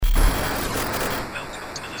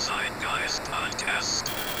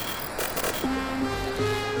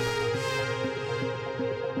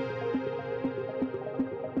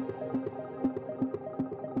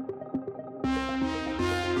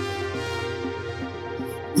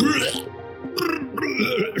Hello.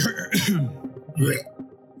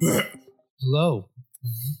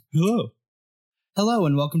 Hello. Hello,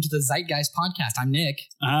 and welcome to the Zeitgeist Podcast. I'm Nick.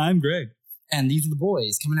 I'm Greg. And these are the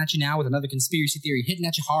boys coming at you now with another conspiracy theory hitting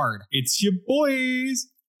at you hard. It's your boys.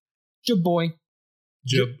 Jaboy.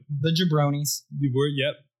 The Jabronis.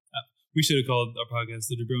 Yep. We should have called our podcast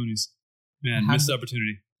the Jabronis. Man, missed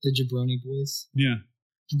opportunity. The Jabroni Boys. Yeah.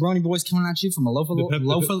 Jabroni Boys coming at you from a loaf of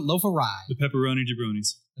rye. The pepperoni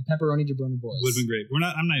Jabronis. The pepperoni Jabroni Boys. Would have been great.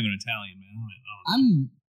 I'm not even Italian, man.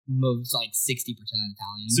 I'm most like 60%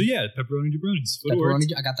 Italian. So yeah, pepperoni Jabronis.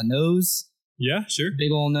 Pepperoni. I got the nose. Yeah, sure.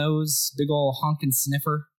 Big old nose. Big old honking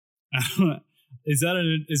sniffer. Is that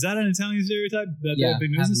an Italian stereotype? Yeah,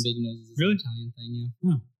 big having noses? big noses is Really? an Italian thing, yeah.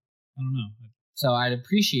 Huh. I don't know. So I'd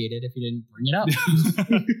appreciate it if you didn't bring it up.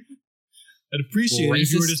 I'd appreciate it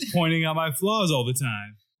if you were just pointing out my flaws all the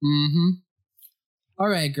time. Mm-hmm. All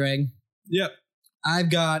right, Greg. Yep. I've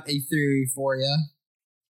got a theory for you.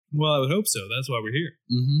 Well, I would hope so. That's why we're here.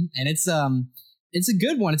 Mm-hmm. And it's a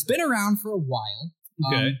good one. It's been around for a while.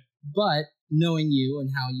 Okay. But knowing you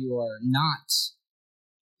and how you are not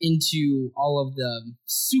into all of the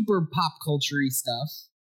super pop culture-y stuff,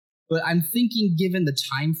 but I'm thinking given the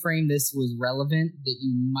time frame this was relevant that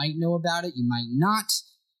you might know about it, you might not.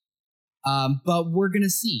 But we're going to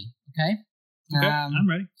see, okay? Okay, I'm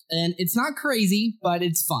ready. And it's not crazy, but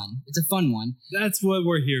it's fun. It's a fun one. That's what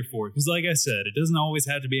we're here for. Because like I said, it doesn't always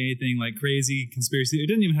have to be anything like crazy conspiracy. It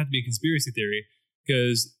doesn't even have to be a conspiracy theory.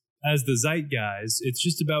 Because as the Zeitgeist, it's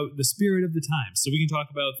just about the spirit of the time. So we can talk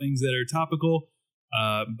about things that are topical,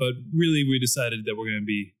 but really we decided that we're going to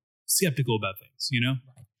be skeptical about things, you know?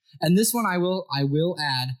 And this one I will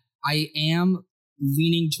add, I am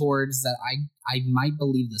leaning towards that I might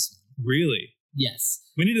believe this one. Really? Yes.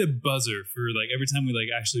 We need a buzzer for like every time we like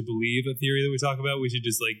actually believe a theory that we talk about, we should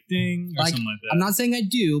just like ding or something like that. I'm not saying I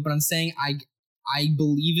do, but I'm saying I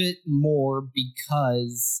believe it more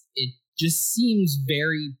because it just seems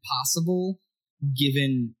very possible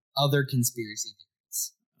given other conspiracy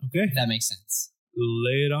theories. Okay. If that makes sense.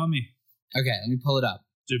 Lay it on me. Okay, let me pull it up.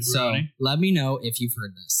 Jabroni. So let me know if you've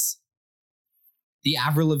heard this. The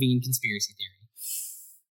Avril Lavigne conspiracy theory.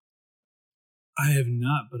 I have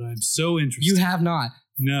not, but I'm so interested. You have not?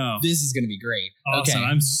 No. This is going to be great. Awesome. Okay.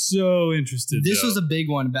 I'm so interested. This was a big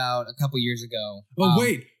one about a couple years ago. Oh,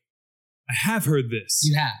 wait. I have heard this.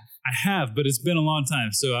 You have? I have, but it's been a long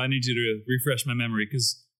time, so I need you to refresh my memory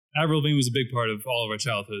because Avril Lavigne was a big part of all of our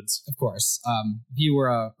childhoods. Of course. If you were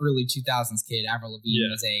a early 2000s kid, Avril Lavigne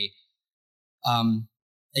was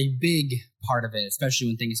a big part of it, especially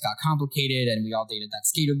when things got complicated and we all dated that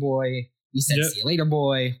skater boy. We said, see you later,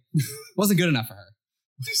 boy. Wasn't good enough for her.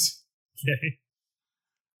 Okay.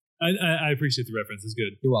 I appreciate the reference. It's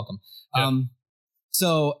good. You're welcome. Yeah.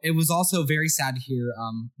 So it was also very sad to hear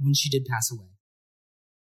when she did pass away.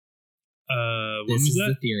 When was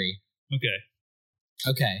that? The theory.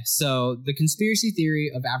 Okay. So the conspiracy theory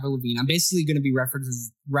of Avril Lavigne, I'm basically going to be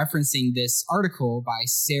referencing this article by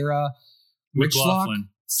Sarah McLachlan.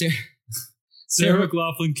 Sarah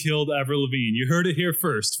McLachlan killed Avril Lavigne. You heard it here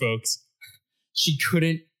first, folks. She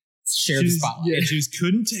couldn't share the spotlight. Yeah, she just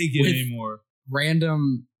couldn't take it anymore.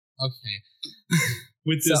 Random. Okay.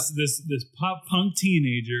 With this pop punk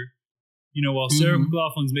teenager, you know, while Sarah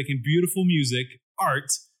McLachlan's making beautiful music,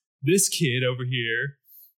 art, this kid over here,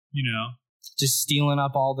 you know, just stealing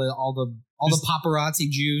up all the paparazzi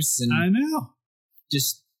juice, and I know,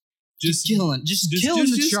 just killing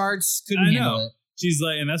the charts. Couldn't handle it. She's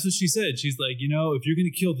like, and that's what she said. She's like, you know, if you're gonna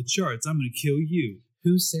kill the charts, I'm gonna kill you.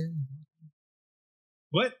 Who's Sarah?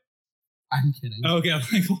 What? I'm kidding. Okay, I'm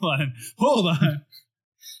like, hold on.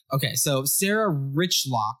 Okay, so Sarah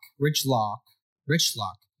Richlock.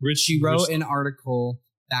 She wrote an article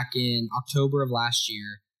back in October of last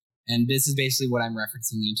year, and this is basically what I'm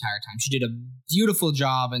referencing the entire time. She did a beautiful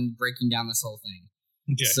job in breaking down this whole thing.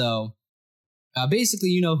 Okay. So, basically,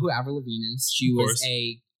 you know who Avril Lavigne is. She was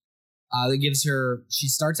she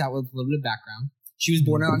starts out with a little bit of background. She was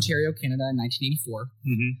born in Ontario, Canada in 1984.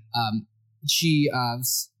 Mm-hmm. She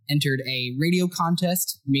entered a radio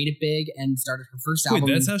contest, made it big, and started her first album.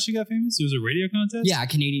 Wait, that's how she got famous? It was a radio contest? Yeah, a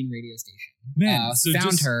Canadian radio station. Man,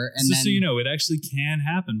 found her. And so you know, it actually can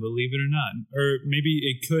happen, believe it or not. Or maybe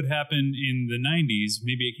it could happen in the 90s.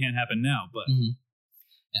 Maybe it can't happen now, but... Mm-hmm.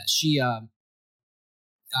 Yeah, she...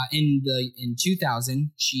 in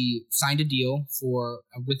 2000, she signed a deal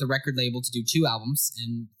with the record label to do 2 albums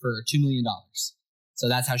and for $2 million. So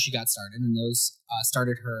that's how she got started, and those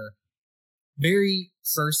started her very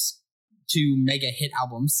first 2 mega hit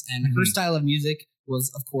albums. And her style of music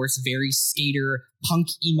was, of course, very skater, punk,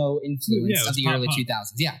 emo influence of the early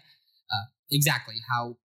 2000s. Yeah. exactly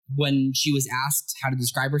how when she was asked how to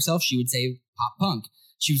describe herself, she would say pop punk.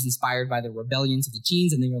 She was inspired by the rebellions of the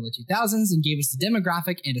teens in the early 2000s and gave us the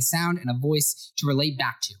demographic and a sound and a voice to relate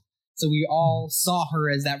back to. So we all saw her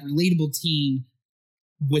as that relatable teen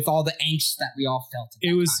with all the angst that we all felt.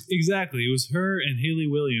 It was exactly. It was her and Hayley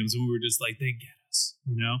Williams, and we were just like, they get us,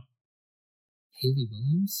 you know? Hayley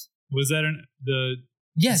Williams? Was that the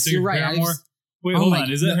Yes, you're right. Wait, hold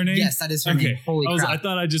on. Is that her name? Yes, that is her name. Holy crap. I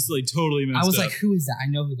thought I just like totally messed up. I was like, who is that? I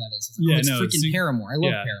know who that is. It's freaking Paramore. I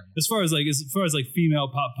love Paramore. As far as like female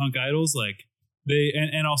pop punk idols, like they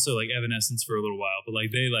and also like Evanescence for a little while, but like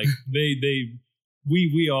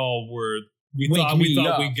we all were we thought we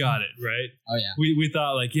got it, right? Oh yeah. We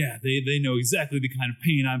thought like, yeah, they know exactly the kind of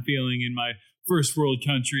pain I'm feeling in my first world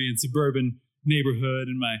country and suburban neighborhood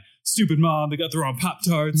and my stupid mom that got the wrong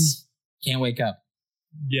Pop-Tarts. Can't wake up.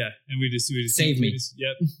 Yeah, and we just save me.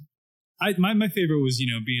 Yep. My favorite was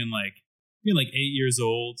being like 8 years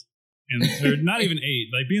old and or not even 8,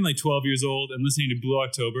 like being like 12 years old and listening to Blue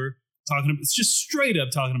October it's just straight up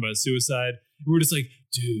talking about suicide. And we're just like,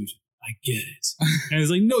 dude, I get it. And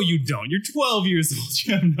it's like, no, you don't. You're 12 years old.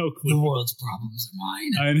 You have no clue. The world's problems are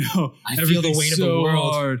mine. I know. I feel the weight of the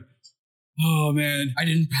world. Hard. Oh man, I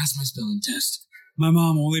didn't pass my spelling test. My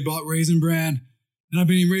mom only bought Raisin Bran. And I've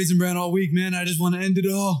been eating Raisin Bran all week, man. I just want to end it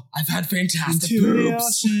all. I've had fantastic Into the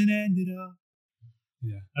poops. ocean, end it all.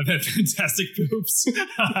 Yeah, I've had fantastic poops.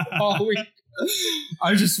 All week.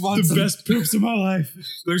 I just want the best poops of my life.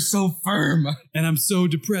 They're so firm. And I'm so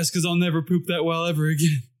depressed because I'll never poop that well ever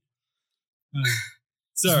again.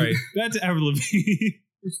 Sorry. Back to Avril Lavigne.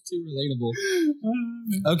 It's too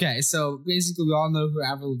relatable. Okay, so basically we all know who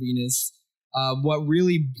Avril Lavigne is. What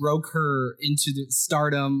really broke her into the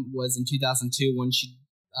stardom was in 2002 when she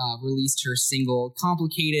released her single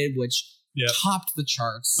 "Complicated," which topped the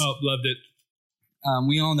charts. Oh, loved it.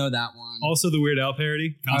 We all know that one. Also, the Weird Al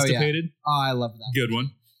parody, "Constipated." Oh, I love that. Good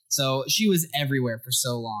one. So she was everywhere for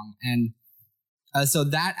so long, and so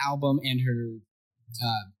that album and her.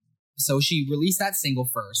 So she released that single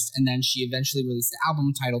first, and then she eventually released the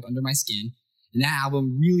album titled "Under My Skin." And that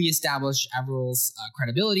album really established Avril's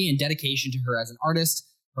credibility and dedication to her as an artist.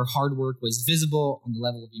 Her hard work was visible on the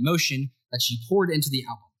level of emotion that she poured into the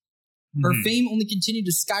album. Her fame only continued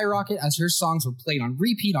to skyrocket as her songs were played on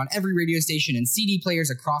repeat on every radio station and CD players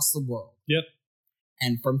across the world. Yep.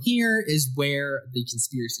 And from here is where the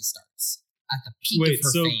conspiracy starts, at the peak of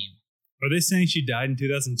her fame. Are they saying she died in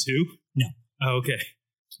 2002? No. Oh, okay.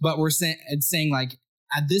 But we're saying like,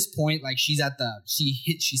 at this point, like she's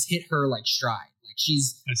hit her like stride. Like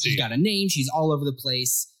she's got a name, she's all over the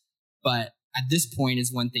place. But at this point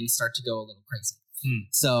is when things start to go a little crazy.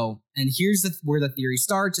 So, and here's where the theory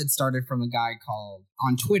starts. It started from a guy called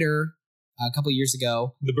on Twitter a couple years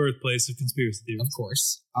ago. The birthplace of conspiracy theories, of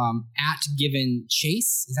course. At Given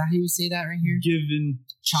Chase, is that how you would say that right here? Given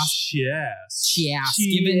Chas.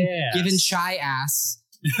 Given Shy Ass.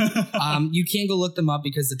 You can't go look them up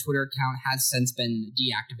because the Twitter account has since been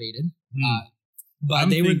deactivated. But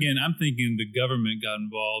I'm thinking the government got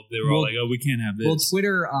involved. They were all like, "Oh, we can't have this." Well,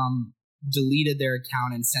 Twitter deleted their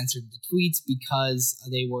account and censored the tweets because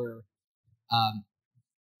they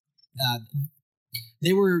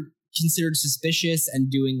were considered suspicious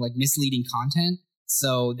and doing like misleading content.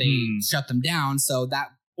 So they shut them down. So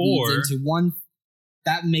that leads into one.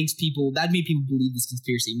 That made people believe this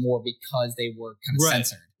conspiracy more because they were kind of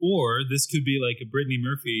censored. Or this could be like a Brittany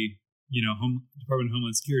Murphy, Department of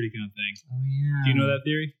Homeland Security kind of thing. Oh yeah. Do you know that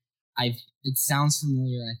theory? It sounds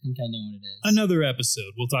familiar. I think I know what it is. Another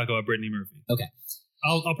episode, we'll talk about Brittany Murphy. Okay.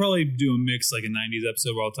 I'll probably do a mix, like a 90s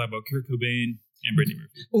episode where I'll talk about Kurt Cobain and Brittany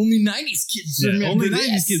Murphy. Only 90s kids remember this.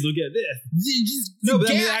 90s kids will get this. But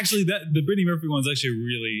actually, the Brittany Murphy one's actually a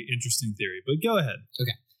really interesting theory. But go ahead.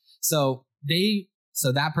 Okay. So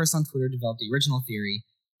that person on Twitter developed the original theory.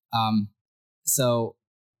 So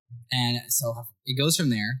it goes from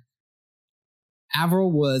there.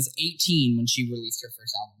 Avril was 18 when she released her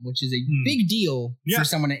first album, which is a big deal for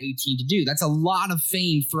someone at 18 to do. That's a lot of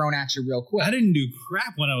fame thrown at you real quick. I didn't do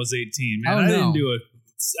crap when I was 18, man. I didn't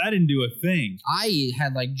do a thing. I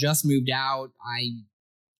had like just moved out.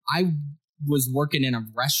 I was working in a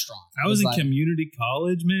restaurant. I was in community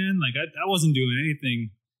college, man. Like I wasn't doing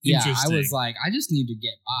anything interesting. I was like, I just need to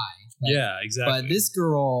get by. Like, yeah, exactly. But this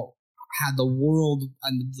girl had the world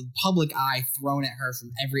and the public eye thrown at her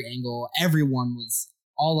from every angle. Everyone was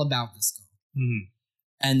all about this girl.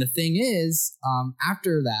 And the thing is,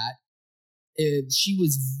 after that, she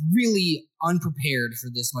was really unprepared for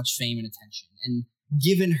this much fame and attention. And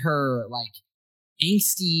given her like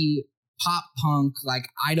angsty pop punk, like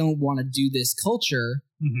I don't want to do this culture,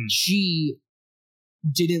 she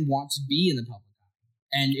didn't want to be in the public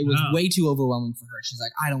eye. And it was way too overwhelming for her. She's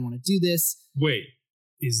like, I don't want to do this. Wait,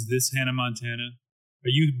 is this Hannah Montana? Are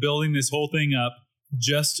you building this whole thing up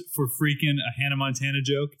just for freaking a Hannah Montana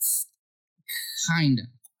joke? Kinda.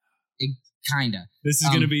 This is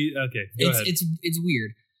going to be, okay, go ahead. It's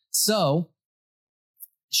weird. So,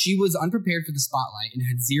 she was unprepared for the spotlight and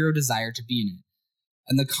had zero desire to be in it.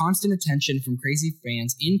 And the constant attention from crazy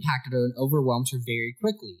fans impacted her and overwhelmed her very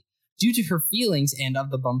quickly. Due to her feelings and of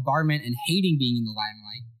the bombardment and hating being in the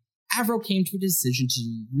limelight, Avril came to a decision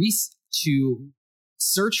to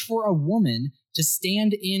search for a woman to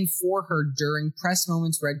stand in for her during press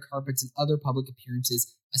moments, red carpets, and other public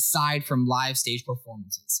appearances aside from live stage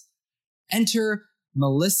performances. Enter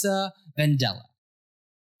Melissa Vandella,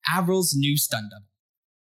 Avril's new stunt double.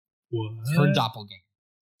 What? Her doppelganger.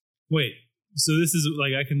 Wait, so this is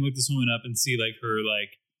like, I can look this woman up and see like her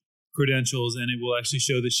like credentials, and it will actually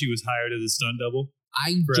show that she was hired as a stunt double.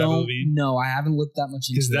 I don't know. I haven't looked that much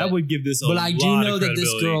into it. Because that would give this a lot of credibility. But I do know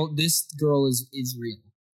that this girl is real.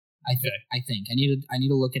 I think. I need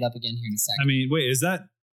to look it up again here in a second. I mean, wait, is that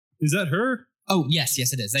her? Oh, yes,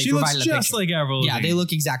 it is. She looks just like Avril Lavigne. Yeah, they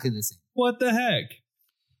look exactly the same. What the heck?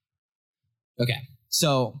 Okay,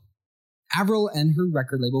 so Avril and her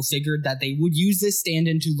record label figured that they would use this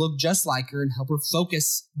stand-in to look just like her and help her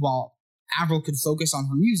focus, while Avril could focus on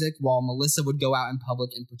her music, while Melissa would go out in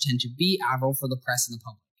public and pretend to be Avril for the press and the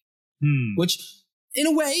public. Which, in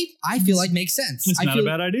a way, I feel like makes sense. It's not a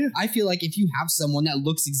bad idea. I feel like if you have someone that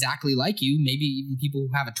looks exactly like you, maybe even people who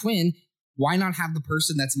have a twin, why not have the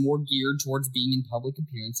person that's more geared towards being in public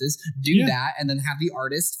appearances do that, and then have the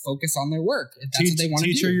artist focus on their work if that's what they want to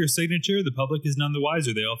do. Teach her your signature. The public is none the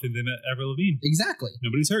wiser. They all think they met Avril Lavigne. Exactly.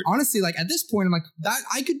 Nobody's hurt. Honestly, like at this point, I'm like, that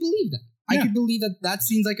I could believe that. Yeah. I could believe that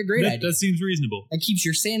seems like a great idea. That seems reasonable. That keeps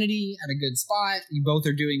your sanity at a good spot. You both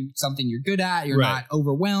are doing something you're good at. You're not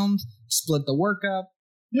overwhelmed. Split the work up.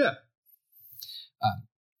 Yeah.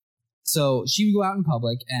 So she would go out in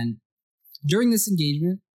public, and during this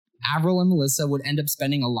engagement, Avril and Melissa would end up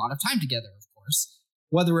spending a lot of time together, of course.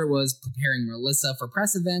 Whether it was preparing Melissa for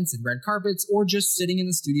press events and red carpets, or just sitting in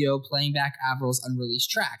the studio playing back Avril's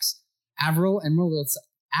unreleased tracks. Avril and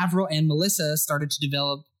Melissa started to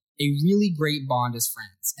develop a really great bond as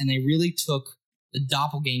friends, and they really took the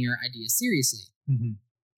doppelganger idea seriously. Mm-hmm.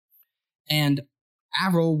 And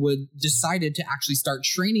Avril decided to actually start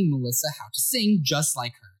training Melissa how to sing just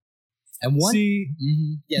like her. And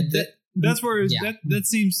that's where that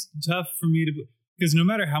seems tough for me to, because no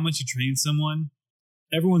matter how much you train someone,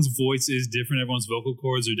 everyone's voice is different. Everyone's vocal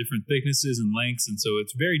cords are different thicknesses and lengths, and so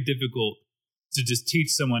it's very difficult to just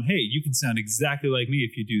teach someone, hey, you can sound exactly like me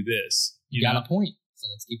if you do this. You got a point. So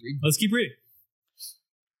let's keep reading.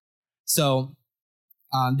 So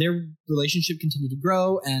their relationship continued to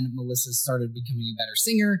grow, and Melissa started becoming a better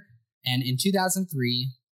singer. And in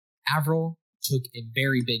 2003, Avril took a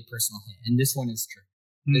very big personal hit, and this one is true.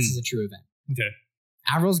 This is a true event. Okay.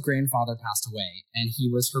 Avril's grandfather passed away, and he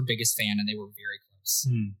was her biggest fan, and they were very close.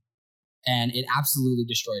 And it absolutely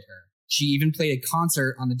destroyed her. She even played a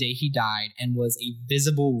concert on the day he died and was a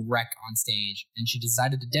visible wreck on stage, and she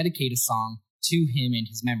decided to dedicate a song to him and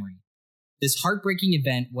his memory. This heartbreaking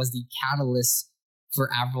event was the catalyst for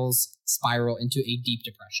Avril's spiral into a deep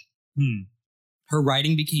depression. Her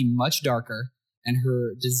writing became much darker, and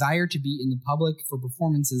her desire to be in the public for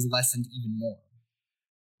performances lessened even more.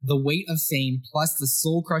 The weight of fame plus the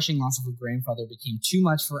soul-crushing loss of her grandfather became too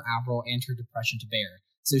much for Avril and her depression to bear,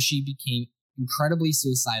 so she became incredibly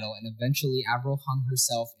suicidal, and eventually Avril hung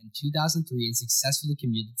herself in 2003 and successfully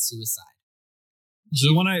committed suicide.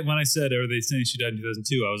 So when I said, are they saying she died in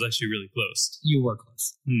 2002, I was actually really close. You were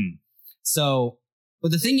close. So,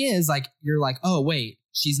 but the thing is, like, you're like, oh, wait,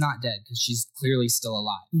 she's not dead because she's clearly still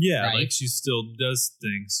alive. Yeah, right? like she still does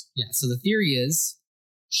things. Yeah, so the theory is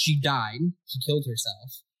she died, she killed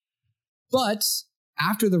herself. But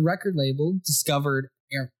after the record label discovered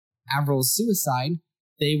Avril's suicide,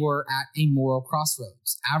 they were at a moral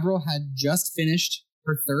crossroads. Avril had just finished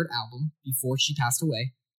her third album before she passed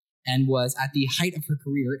away and was at the height of her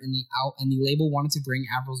career, and the label wanted to bring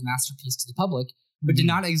Avril's masterpiece to the public, but did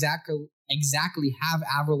not exactly have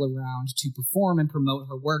Avril around to perform and promote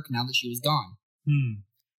her work now that she was gone.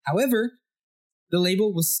 However, the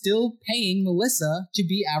label was still paying Melissa to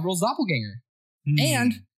be Avril's doppelganger.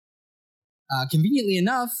 And conveniently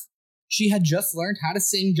enough, she had just learned how to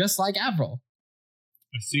sing just like Avril.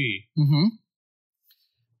 I see.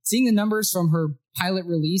 Seeing the numbers from her pilot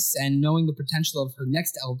release and knowing the potential of her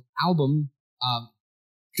next album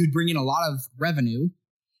could bring in a lot of revenue,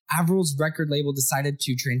 Avril's record label decided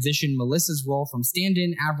to transition Melissa's role from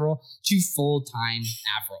stand-in Avril to full-time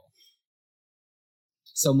Avril.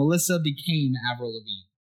 So Melissa became Avril Lavigne.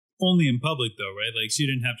 Only in public, though, right? Like, she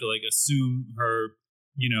didn't have to, like, assume her,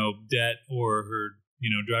 debt or her,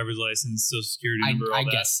 driver's license, social security number, all I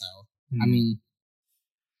that. guess so. I mean,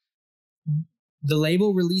 the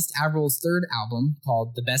label released Avril's third album,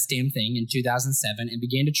 called The Best Damn Thing, in 2007, and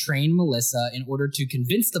began to train Melissa in order to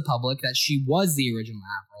convince the public that she was the original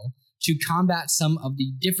Avril, to combat some of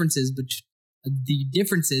the differences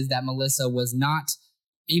that Melissa was not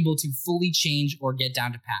able to fully change or get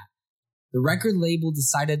down to pat. The record label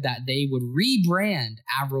decided that they would rebrand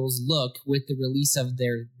Avril's look with the release of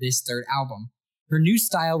this third album. Her new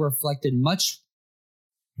style reflected much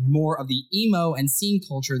more of the emo and scene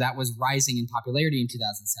culture that was rising in popularity in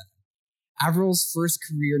 2007. Avril's first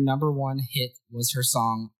career #1 hit was her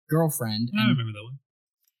song Girlfriend. I remember that one.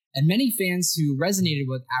 And many fans who resonated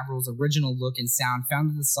with Avril's original look and sound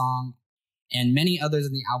found that the song and many others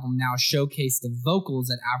in the album now showcase the vocals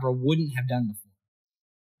that Avril wouldn't have done before.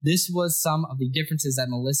 This was some of the differences that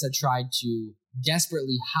Melissa tried to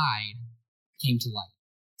desperately hide came to light.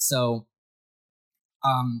 So,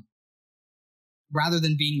 rather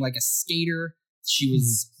than being like a skater, she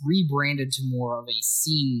was rebranded to more of a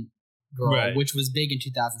scene girl, Right. which was big in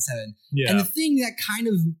 2007. Yeah. And the thing that kind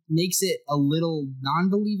of makes it a little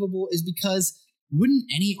non-believable is because wouldn't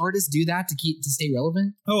any artist do that to stay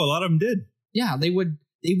relevant? Oh, a lot of them did. Yeah, they would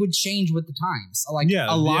change with the times. Like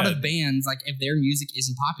a lot of bands, like if their music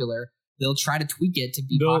isn't popular, they'll try to tweak it to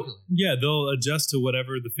be popular. Yeah, they'll adjust to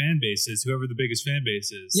whatever the fan base is, whoever the biggest fan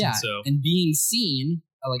base is. Yeah, and and being seen,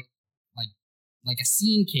 like a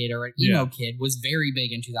scene kid or an emo kid was very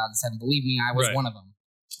big in 2007. Believe me, I was one of them.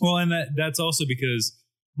 Well, and that's also because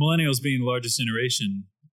millennials being the largest generation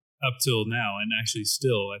up till now, and actually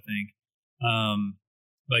still, I think,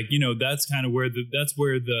 that's kind of where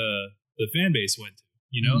the fan base went to.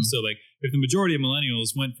 So like if the majority of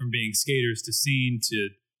millennials went from being skaters to scene to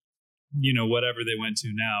whatever they went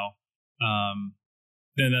to now,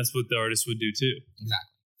 then that's what the artists would do too.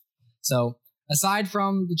 Exactly. So aside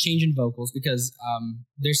from the change in vocals, because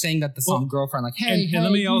they're saying that the song Girlfriend, like, hey, and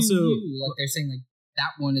let me also like they're saying like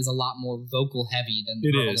that one is a lot more vocal heavy than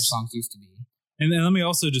the other songs used to be. And then let me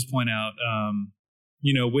also just point out,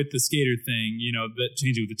 with the skater thing, that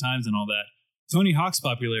changing with the times and all that, Tony Hawk's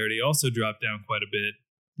popularity also dropped down quite a bit.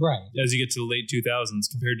 Right. As you get to the late 2000s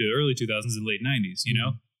compared to early 2000s and late 90s,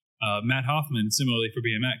 Matt Hoffman, similarly for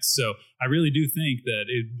BMX. So I really do think that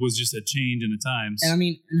it was just a change in the times. And I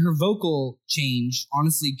mean, and her vocal change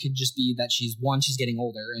honestly could just be that she's getting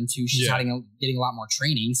older, and two, she's getting a lot more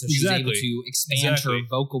training. So she's able to expand her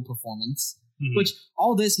vocal performance, which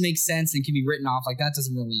all this makes sense and can be written off. Like that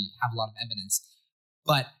doesn't really have a lot of evidence,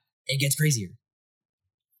 but it gets crazier.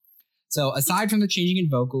 So aside from the changing in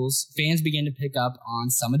vocals, fans began to pick up on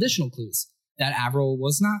some additional clues that Avril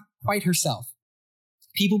was not quite herself.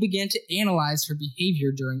 People began to analyze her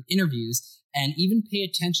behavior during interviews and even pay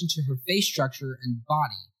attention to her face structure and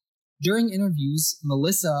body. During interviews,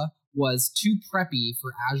 Melissa was too preppy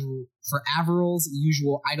for Avril's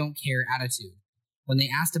usual I don't care attitude. When they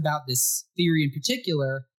asked about this theory in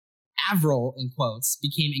particular, Avril, in quotes,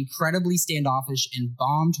 became incredibly standoffish and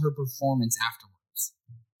bombed her performance afterwards.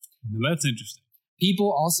 That's interesting.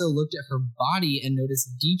 People also looked at her body and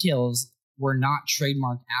noticed details were not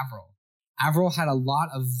trademark Avril. Avril had a lot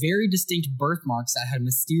of very distinct birthmarks that had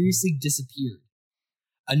mysteriously disappeared.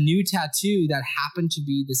 A new tattoo that happened to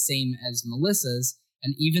be the same as Melissa's,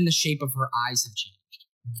 and even the shape of her eyes have changed.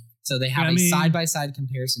 So they have a side-by-side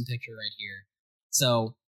comparison picture right here.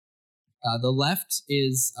 So the left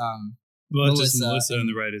is Melissa and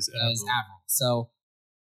the right is Avril. So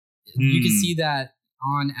you can see that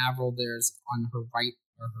on Avril, there's on her right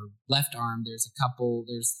or her left arm, there's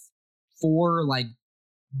 4 like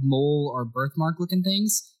mole or birthmark looking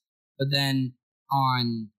things. But then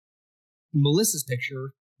on Melissa's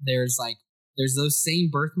picture, there's those same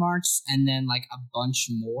birthmarks and then like a bunch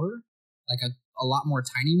more, like a lot more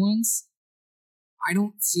tiny ones. I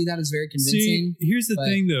don't see that as very convincing. See, here's the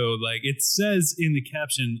thing though, like it says in the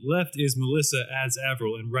caption, left is Melissa as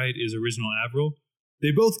Avril and right is original Avril.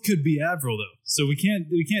 They both could be Avril though. So we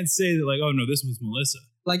can't say that like, oh no, this one's Melissa.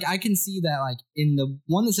 Like I can see that like in the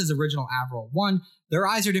one that says original Avril, one, their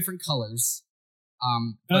eyes are different colors.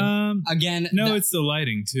 But again, no, it's the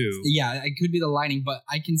lighting too. Yeah, it could be the lighting, but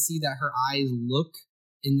I can see that her eyes look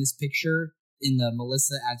in this picture, in the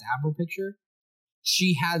Melissa as Avril picture.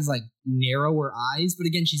 She has like narrower eyes, but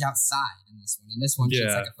again, she's outside in this one. In this one, she's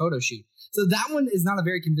like a photo shoot. So that one is not a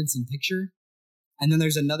very convincing picture. And then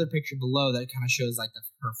there's another picture below that kind of shows like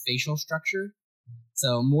her facial structure.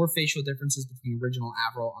 So more facial differences between original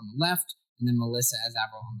Avril on the left and then Melissa as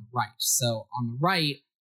Avril on the right. So on the right,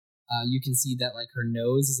 You can see that like her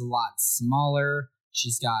nose is a lot smaller.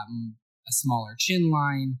 She's got a smaller chin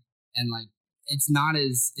line, and like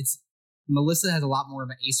Melissa has a lot more of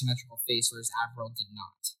an asymmetrical face, whereas Avril did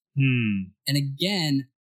not. And again,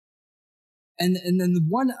 and then the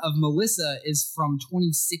one of Melissa is from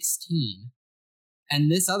 2016, and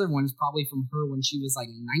this other one is probably from her when she was like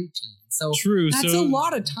 19. So true. That's a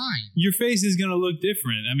lot of time. Your face is going to look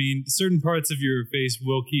different. I mean, certain parts of your face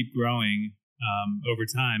will keep growing over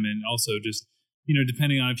time, and also just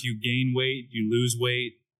depending on if you gain weight, you lose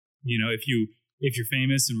weight. If you're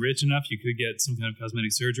famous and rich enough, you could get some kind of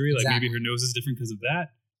cosmetic surgery. Like maybe her nose is different because of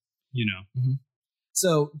that. Mm-hmm.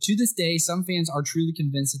 So to this day, some fans are truly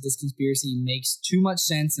convinced that this conspiracy makes too much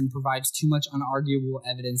sense and provides too much unarguable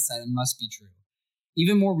evidence that it must be true.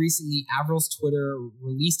 Even more recently, Avril's Twitter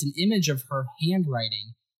released an image of her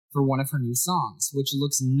handwriting for one of her new songs, which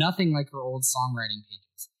looks nothing like her old songwriting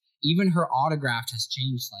pages. Even her autograph has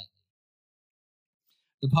changed slightly.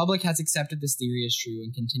 The public has accepted this theory as true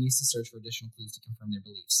and continues to search for additional clues to confirm their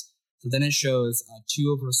beliefs. So then it shows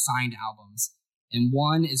 2 of her signed albums, and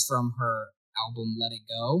one is from her album Let It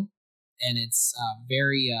Go, and it's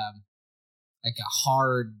very like a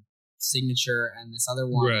hard signature, and this other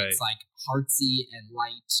one it's like heartsy and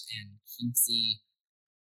light and cutesy,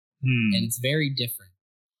 and it's very different.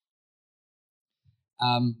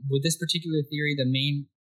 With this particular theory,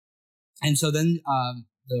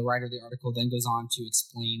 the writer of the article then goes on to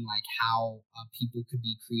explain like how people could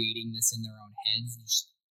be creating this in their own heads.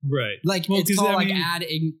 Right. Like it's called ad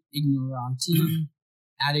ignorantium.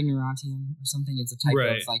 Ad ignorantium or something. It's a type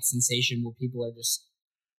of like sensation where people are just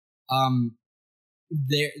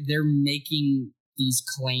they're making these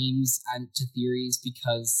claims to theories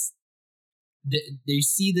because they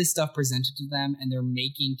see this stuff presented to them and they're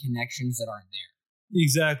making connections that aren't there.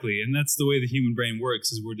 Exactly, and that's the way the human brain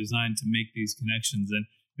works. Is we're designed to make these connections. And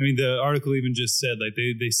I mean, the article even just said like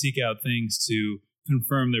they seek out things to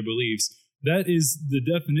confirm their beliefs. That is the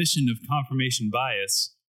definition of confirmation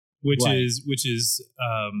bias, which is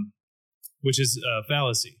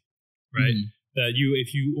fallacy, right? Mm-hmm. That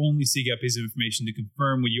if you only seek out pieces of information to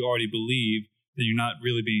confirm what you already believe, then you're not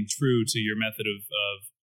really being true to your method of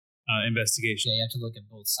investigation. Yeah, you have to look at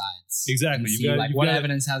both sides. Exactly. What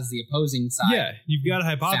evidence has the opposing side? Yeah, you've got a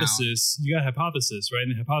hypothesis. You got a hypothesis, right?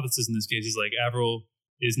 And the hypothesis in this case is like Avril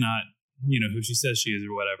is not, who she says she is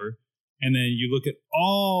or whatever. And then you look at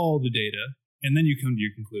all the data, and then you come to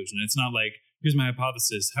your conclusion. It's not like, here's my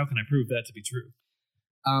hypothesis. How can I prove that to be true?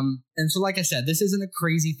 And so, like I said, this isn't a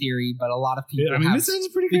crazy theory, but a lot of people. This sounds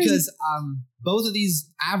pretty crazy because both of these,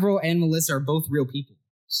 Avril and Melissa, are both real people.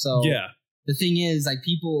 So yeah, the thing is, like,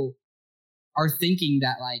 people are thinking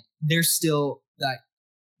that like they're still that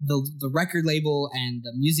the record label and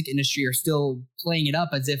the music industry are still playing it up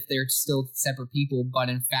as if they're still separate people, but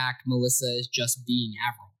in fact, Melissa is just being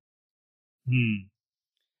Avril.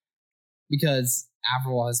 Because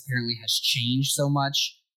Avril apparently has changed so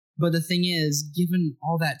much. But the thing is, given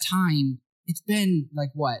all that time, it's been like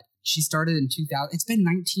what? She started in 2000. It's been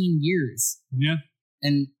 19 years. Yeah.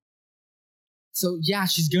 And so, yeah,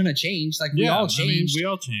 she's going to change. Like, we all change. We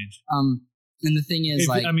all change. And the thing is,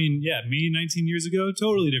 me 19 years ago,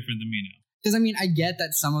 totally different than me now. Because, I get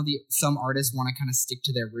that some artists want to kind of stick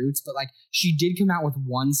to their roots, but, like, she did come out with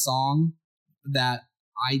one song that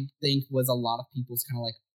I think was a lot of people's kind of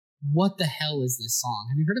like, what the hell is this song?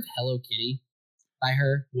 Have you heard of Hello Kitty by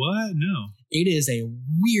her? What? No. It is a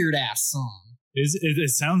weird-ass song.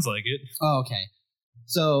 It sounds like it. Oh, okay.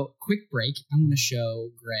 So, quick break. I'm going to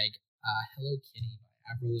show Greg Hello Kitty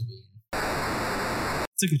by Avril Lavigne.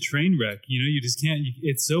 It's like a train wreck. You just can't.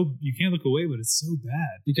 You can't look away, but it's so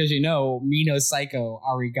bad. Because Mino Psycho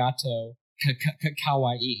Arigato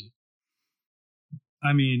Kawaii.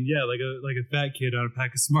 I mean, yeah, like a fat kid on a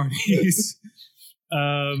pack of Smarties.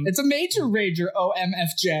 It's a major rager,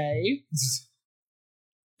 OMFJ.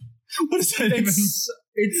 What does that even?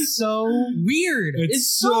 It's so weird.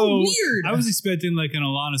 It's so weird. I was expecting like an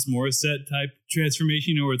Alanis Morissette type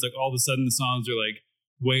transformation, where it's like all of a sudden the songs are like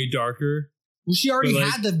way darker. Well, she already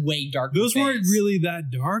had the way darker. Those weren't really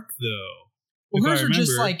that dark though. Well, hers are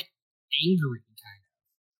just like angry kind of.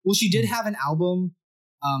 Well, she did have an album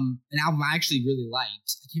I actually really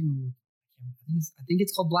liked. I can't remember. I think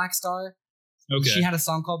it's called Black Star. Okay. She had a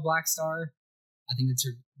song called Black Star. I think it's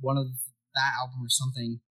one of that album or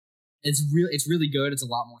something. It's really good. It's a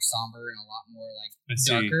lot more somber and a lot more like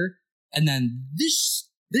darker. And then this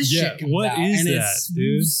shit comes what out, is and that, it's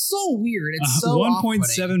dude? So weird. It's so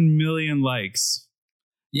 1.7 million likes.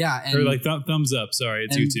 Yeah, or like thumbs up. Sorry,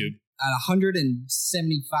 it's YouTube. At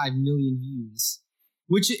 175 million views,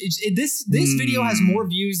 which this video has more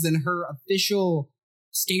views than her official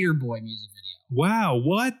Skater Boy music video. Wow,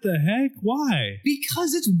 what the heck? Why?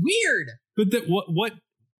 Because it's weird. But what?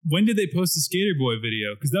 When did they post the Skater Boy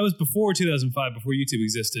video? Because that was before 2005, before YouTube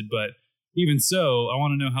existed. But even so, I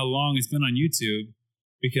want to know how long it's been on YouTube.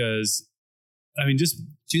 Because, I mean, just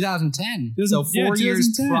 2010. So 4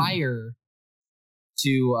 years prior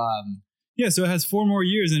to. Yeah, so it has 4 more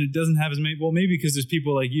years, and it doesn't have as many. Well, maybe because there's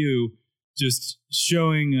people like you just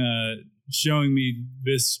showing me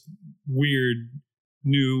this weird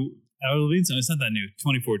new Avril Lavigne song. It's not that new,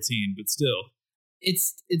 2014, but still.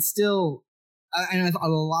 It's still, and a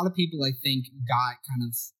lot of people I think got kind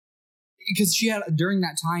of, because she had, during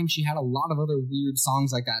that time, she had a lot of other weird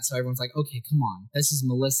songs like that. So everyone's like, okay, come on, this is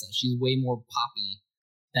Melissa. She's way more poppy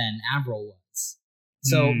than Avril was.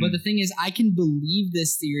 So, but the thing is, I can believe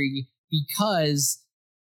this theory because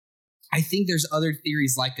I think there's other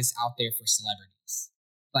theories like this out there for celebrities,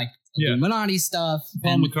 like Illuminati stuff.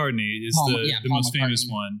 Paul McCartney is the most famous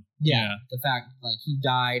one. Yeah, the fact like he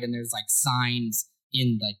died, and there's like signs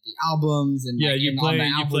in like the albums, and you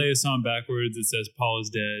play a song backwards. It says Paul is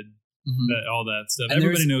dead. All that stuff. And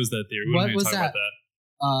everybody knows that theory. What was that?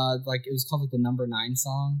 Like it was called like the Number 9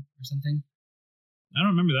 song or something. I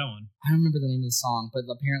don't remember that one. I don't remember the name of the song, but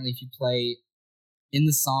apparently if you play in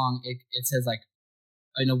the song, it says like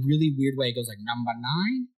in a really weird way, it goes like number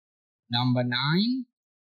 9, number 9,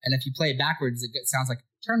 and if you play it backwards, it sounds like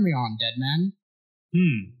 "Turn Me On, Dead Man."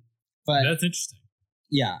 But that's interesting.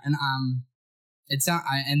 Yeah, and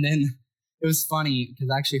and then it was funny because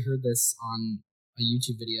I actually heard this on a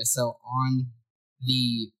YouTube video. So on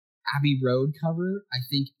the Abbey Road cover, I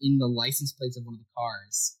think in the license plates of one of the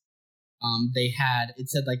cars, it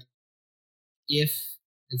said like if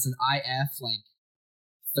it's an IF like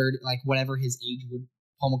 30, like whatever his age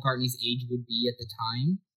Paul McCartney's age would be at the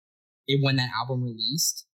time, when that album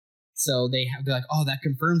released. So they're like, oh, that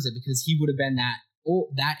confirms it because he would have been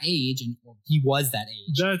that age, and he was that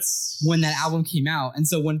age. That's when that album came out. And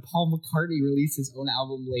so when Paul McCartney released his own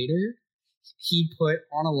album later, he put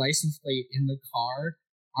on a license plate in the car,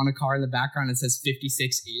 on a car in the background, and says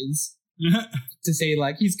 56 is to say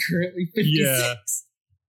like he's currently 56. Yeah.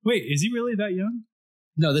 Wait, is he really that young?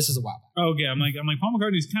 No, this is a while back. Oh, okay, I'm like Paul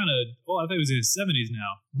McCartney's kind of. Oh, I thought he was in his 70s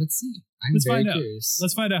now. Let's see. Let's very curious.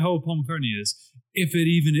 Let's find out how old Paul McCartney is, if it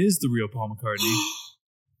even is the real Paul McCartney.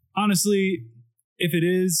 Honestly, if it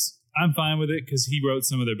is, I'm fine with it because he wrote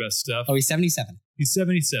some of their best stuff. Oh, he's 77. He's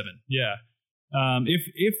 77. Yeah.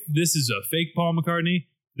 If this is a fake Paul McCartney,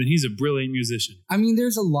 then he's a brilliant musician. I mean,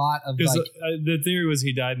 there's a lot of because the theory was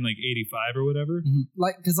he died in like 85 or whatever.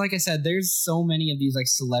 Because like I said, there's so many of these like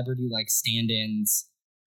celebrity like stand-ins,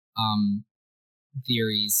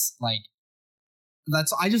 theories. Like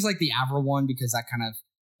I just like the Avril one because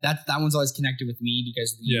that one's always connected with me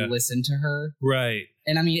because you listen to her, right?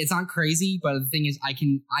 And I mean, it's not crazy, but the thing is, I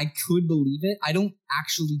could believe it. I don't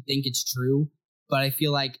actually think it's true, but I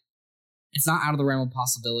feel like it's not out of the realm of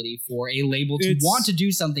possibility for a label to want to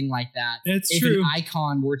do something like that. It's if true. An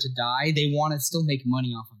icon were to die, they want to still make money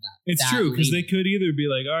off of that. It's true because they could either be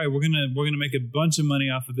like, all right, we're gonna make a bunch of money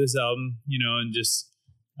off of this album, and just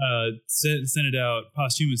send it out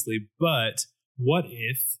posthumously. But what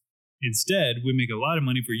if instead we make a lot of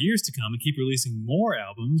money for years to come and keep releasing more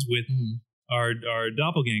albums with our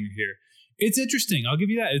doppelganger here? It's interesting. I'll give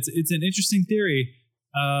you that. It's an interesting theory.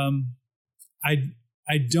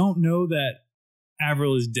 I don't know that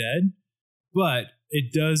Avril is dead, but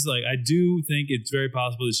it does, like, I do think it's very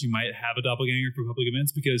possible that she might have a doppelganger for public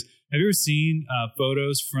events, because have you ever seen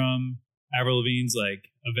photos from Avril Lavigne's like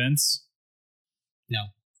events? No.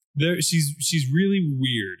 She's really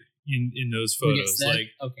weird in those photos.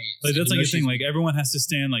 Like that's like a thing. Like everyone has to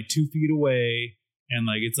stand like 2 feet away, and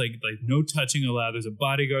like it's like no touching allowed. There's a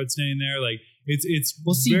bodyguard standing there. Like it's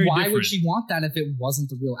well. See, very why different. would she want that if it wasn't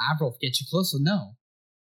the real Avril? Get you close, so no.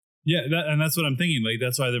 Yeah, and that's what I'm thinking. Like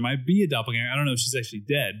that's why there might be a doppelganger. I don't know if she's actually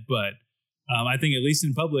dead, but I think at least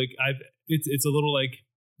in public, it's a little like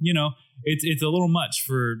it's a little much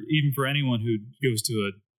for anyone who goes to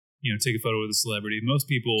a take a photo with a celebrity. Most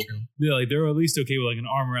people they're at least okay with like an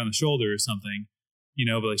arm around the shoulder or something,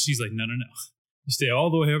 but like she's like no, you stay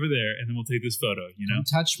all the way over there and then we'll take this photo. Don't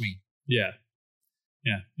touch me. Yeah,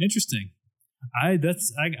 interesting. I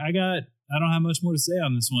don't have much more to say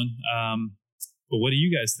on this one. But what do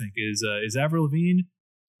you guys think? Is Avril Lavigne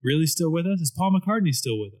really still with us? Is Paul McCartney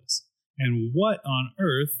still with us? And what on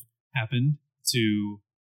earth happened to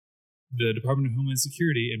the Department of Homeland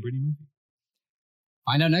Security and Brittany Murphy?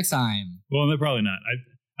 Find out next time. Well, they're probably not.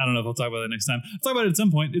 I don't know if I'll talk about that next time. I'll talk about it at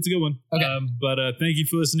some point. It's a good one. Okay. But thank you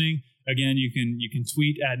for listening. Again, you can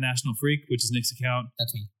tweet at National Freak, which is Nick's account.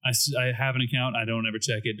 That's me. I have an account. I don't ever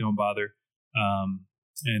check it. Don't bother.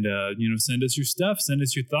 And, send us your stuff, send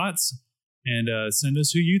us your thoughts, and send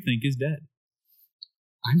us who you think is dead.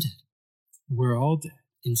 I'm dead. We're all dead.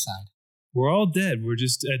 Inside. We're all dead. We're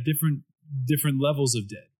just at different levels of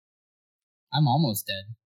dead. I'm almost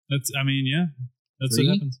dead. That's 3,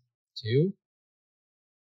 what happens. 2.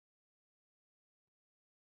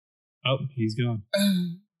 Oh, he's gone.